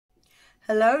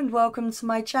Hello and welcome to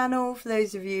my channel. For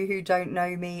those of you who don't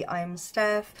know me, I'm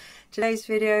Steph. Today's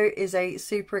video is a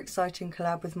super exciting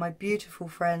collab with my beautiful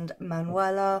friend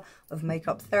Manuela of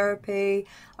Makeup Therapy.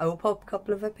 I will pop a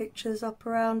couple of her pictures up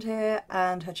around here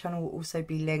and her channel will also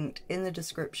be linked in the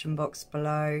description box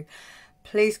below.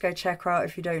 Please go check her out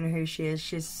if you don't know who she is.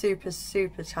 She's super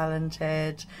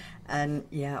talented and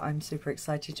yeah, I'm super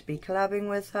excited to be collabing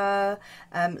with her.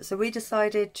 So we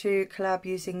decided to collab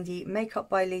using the Makeup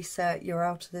by Lisa You're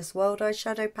Out of This World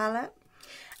eyeshadow palette,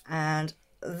 and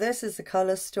this is the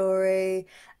colour story.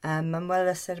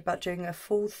 Manuela said about doing a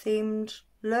full themed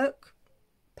look.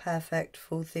 Perfect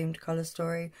full themed colour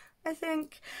story, I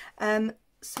think.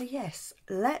 So yes,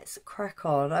 let's crack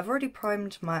on. I've already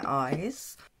primed my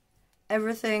eyes.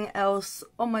 Everything else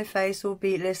on my face will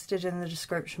be listed in the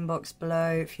description box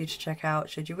below for you to check out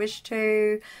should you wish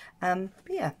to. But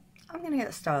yeah, I'm going to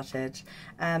get started.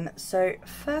 So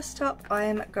first up, I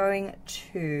am going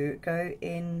to go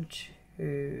into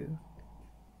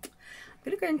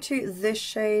this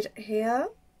shade here.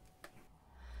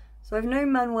 So I've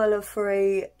known Manuela for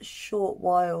a short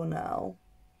while now.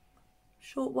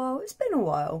 It's been a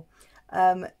while.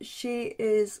 She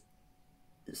is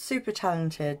super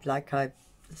talented, like I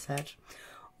said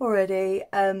already.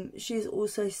 She's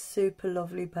also a super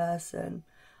lovely person.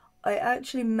 I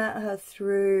actually met her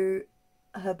through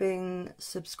her being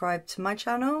subscribed to my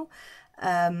channel,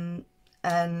 and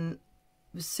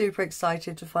was super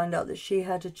excited to find out that she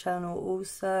had a channel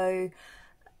also.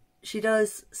 She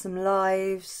does some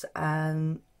lives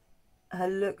and her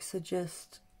looks are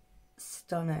just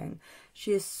stunning.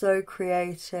 She is so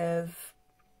creative.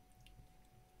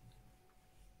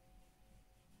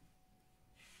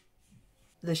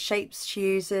 The shapes she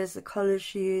uses, the colours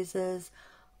she uses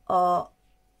are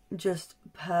just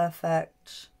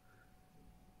perfect.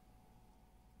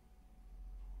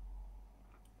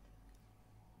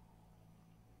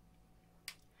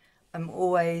 I'm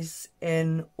always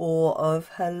in awe of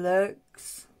her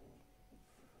looks.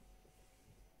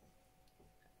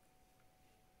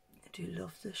 I do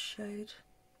love this shade.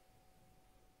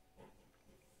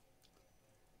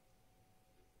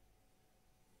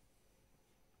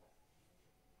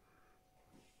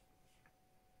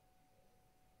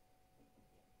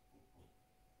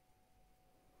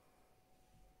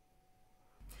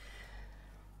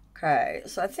 Okay,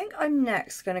 so I think I'm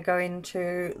next going to go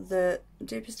into the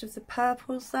deepest of the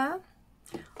purples there.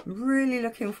 I'm really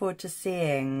looking forward to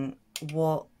seeing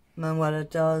what Manuela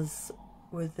does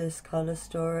with this colour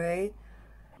story,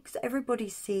 because everybody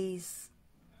sees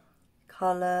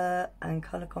colour and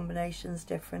colour combinations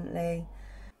differently.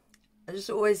 I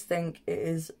just always think it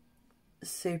is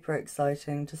super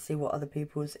exciting to see what other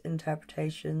people's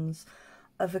interpretations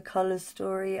of a colour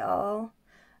story are,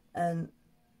 and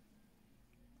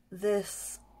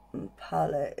this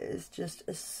palette is just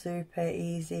a super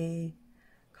easy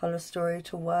colour story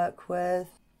to work with.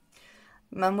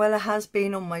 Manuela has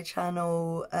been on my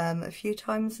channel a few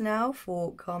times now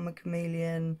for Karma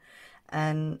Chameleon,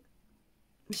 and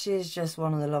she's just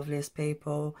one of the loveliest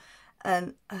people,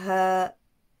 and her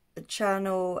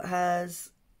channel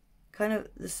has kind of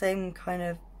the same kind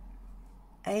of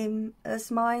aim as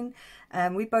mine.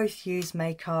 We both use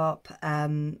makeup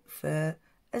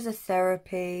as a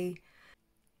therapy.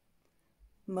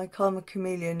 My Karma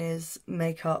Chameleon is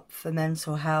makeup for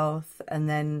mental health, and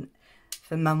then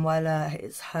for Manuela,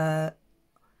 it's her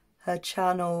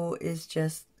channel is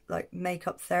just like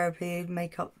makeup therapy,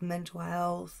 makeup for mental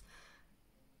health.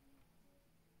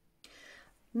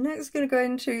 Next, going to go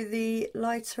into the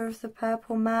lighter of the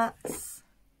purple mattes.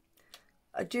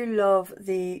 I do love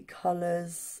the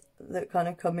colours that kind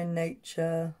of come in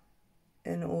nature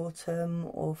in autumn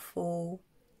or fall,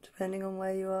 depending on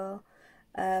where you are.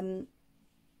 I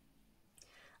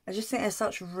just think they're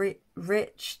such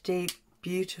rich, deep,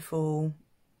 beautiful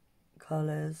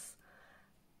colours.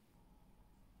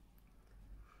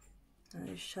 And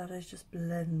those shadows just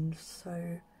blend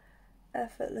so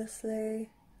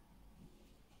effortlessly.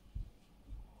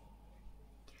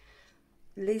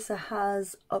 Lisa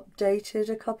has updated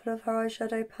a couple of her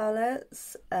eyeshadow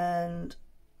palettes, and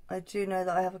I do know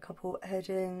that I have a couple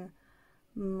heading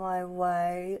my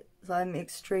way, so I'm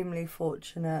extremely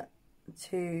fortunate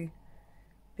to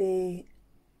be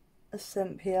a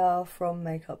sent PR from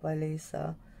Makeup by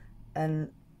Lisa,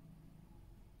 and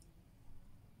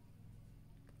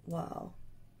wow,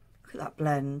 look at that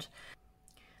blend.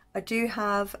 I do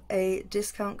have a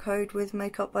discount code with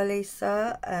Makeup by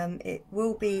Lisa. It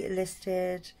will be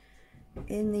listed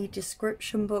in the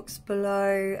description box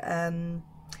below.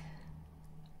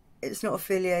 It's not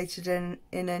affiliated in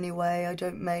any way. I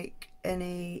don't make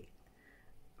any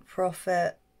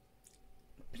profit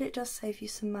but it does save you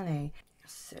some money.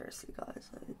 Seriously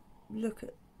guys, look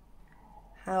at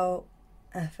how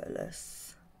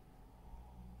effortless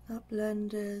that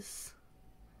blend is.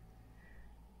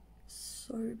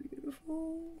 So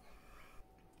beautiful.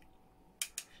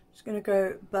 Just gonna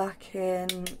go back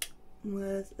in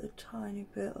with a tiny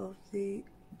bit of the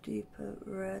deeper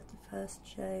red, the first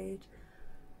shade,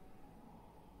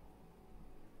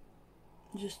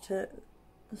 just to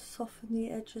soften the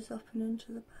edges up and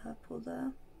into the purple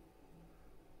there.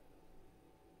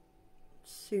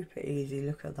 Super easy,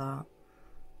 look at that.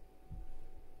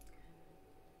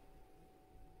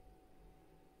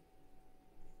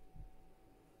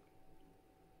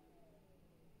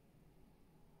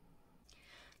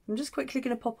 I'm just quickly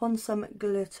going to pop on some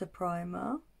glitter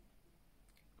primer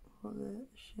for the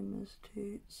shimmers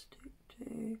to stick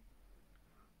to.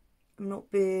 I'm not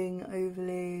being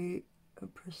overly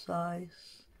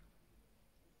precise.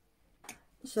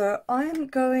 So I'm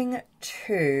going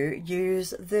to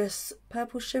use this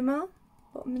purple shimmer,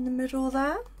 bottom in the middle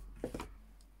there.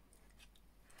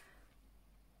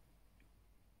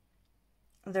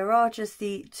 There are just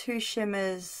the two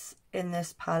shimmers in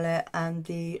this palette and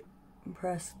the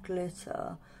pressed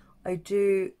glitter. I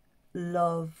do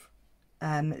love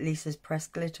Lisa's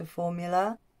pressed glitter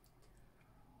formula.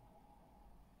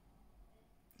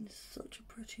 It's such a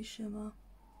pretty shimmer.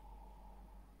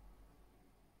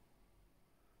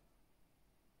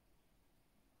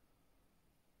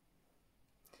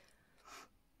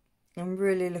 I'm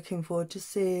really looking forward to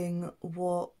seeing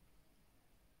what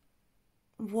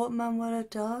Manuela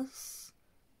does,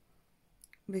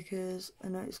 because I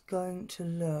know it's going to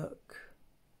look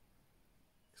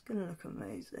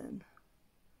amazing.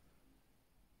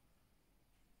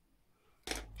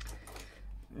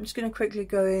 I'm just going to quickly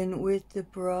go in with the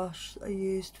brush I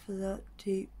used for that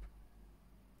deep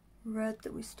red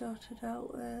that we started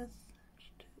out with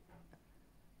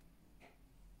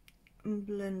and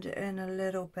blend it in a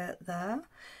little bit there.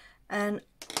 And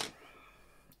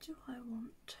do I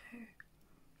want to?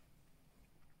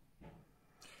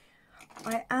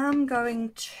 I am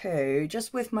going to,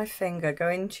 just with my finger, go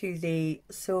into the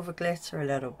silver glitter a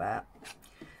little bit.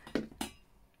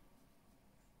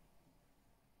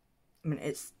 I mean,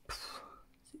 it's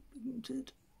super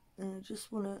pigmented, and I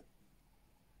just want to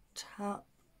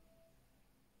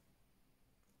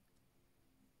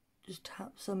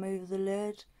tap some over the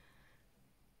lid.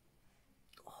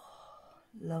 Oh,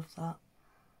 love that.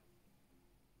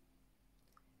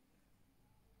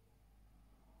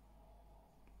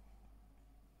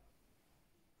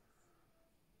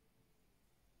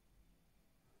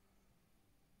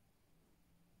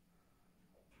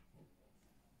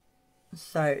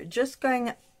 So just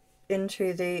going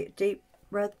into the deep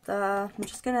red there, I'm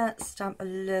just going to stamp a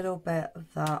little bit of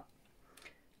that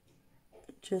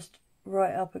just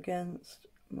right up against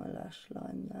my lash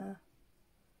line there.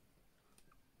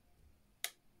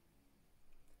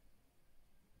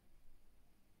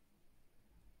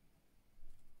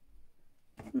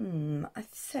 I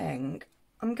think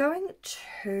I'm going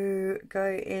to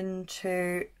go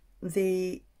into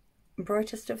the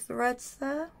brightest of the reds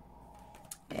there.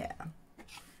 Yeah,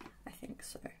 I think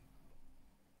so.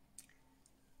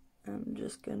 I'm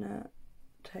just gonna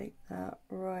take that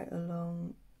right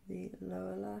along the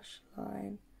lower lash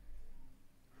line,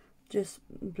 just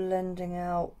blending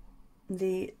out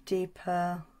the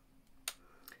deeper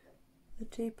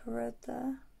red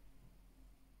there.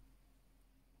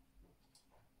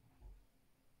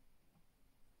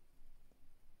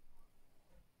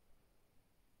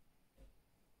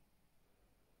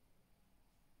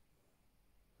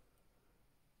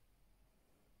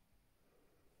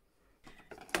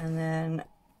 And then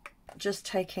just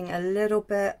taking a little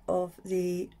bit of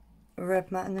the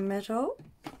red matte in the middle.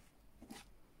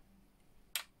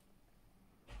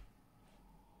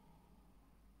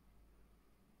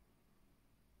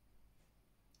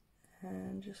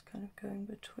 And just kind of going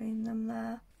between them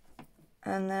there.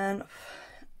 And then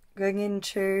going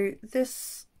into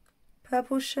this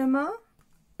purple shimmer.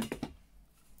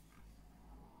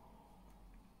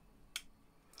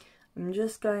 I'm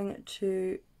just going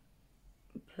to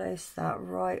place that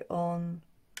right on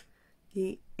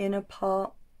the inner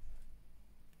part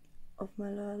of my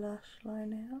lower lash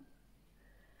line here.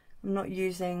 I'm not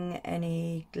using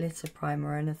any glitter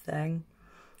primer or anything,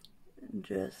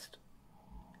 just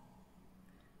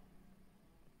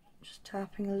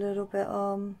tapping a little bit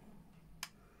on.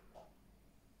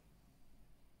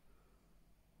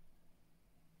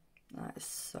 That is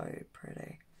so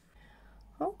pretty.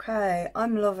 Okay,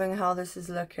 I'm loving how this is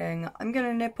looking. I'm going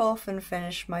to nip off and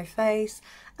finish my face,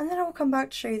 and then I will come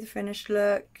back to show you the finished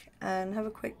look and have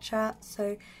a quick chat.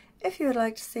 So If you would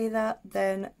like to see that,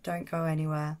 then don't go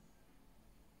anywhere.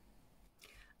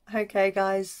 Okay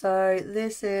guys, so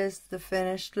this is the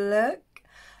finished look.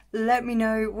 Let me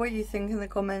know what you think in the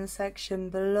comments section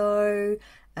below.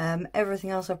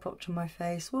 Everything else I popped on my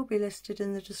face will be listed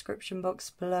in the description box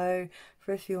below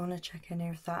for if you want to check any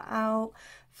of that out.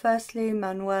 Firstly,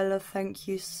 Manuela, thank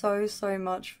you so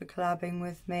much for collabing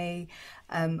with me.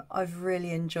 I've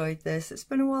really enjoyed this. It's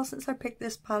been a while since I picked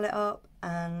this palette up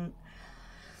and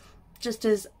just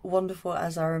as wonderful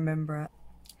as I remember it.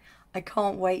 I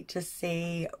can't wait to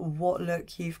see what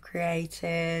look you've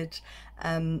created.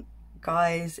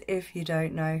 Guys, if you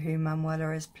don't know who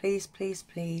Manuela is,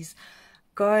 please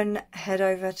go and head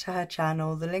over to her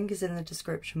channel. The link is in the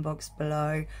description box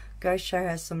below. Go show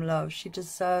her some love. She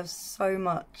deserves so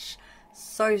much,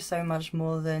 so much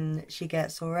more than she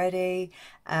gets already.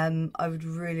 I would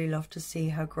really love to see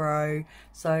her grow.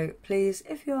 So please,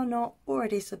 if you are not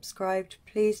already subscribed,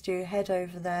 please do head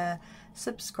over there,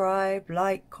 subscribe,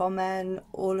 like, comment,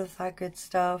 all of that good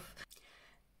stuff.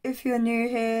 If you're new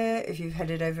here, if you've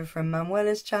headed over from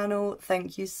Manuela's channel,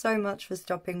 thank you so much for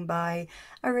stopping by.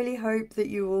 I really hope that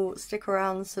you will stick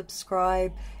around,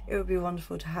 subscribe. It would be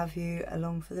wonderful to have you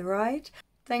along for the ride.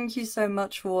 Thank you so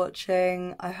much for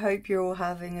watching. I hope you're all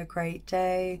having a great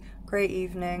day, great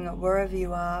evening, wherever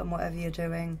you are and whatever you're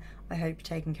doing. I hope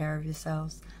you're taking care of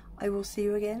yourselves. I will see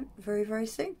you again very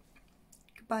soon.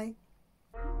 Goodbye.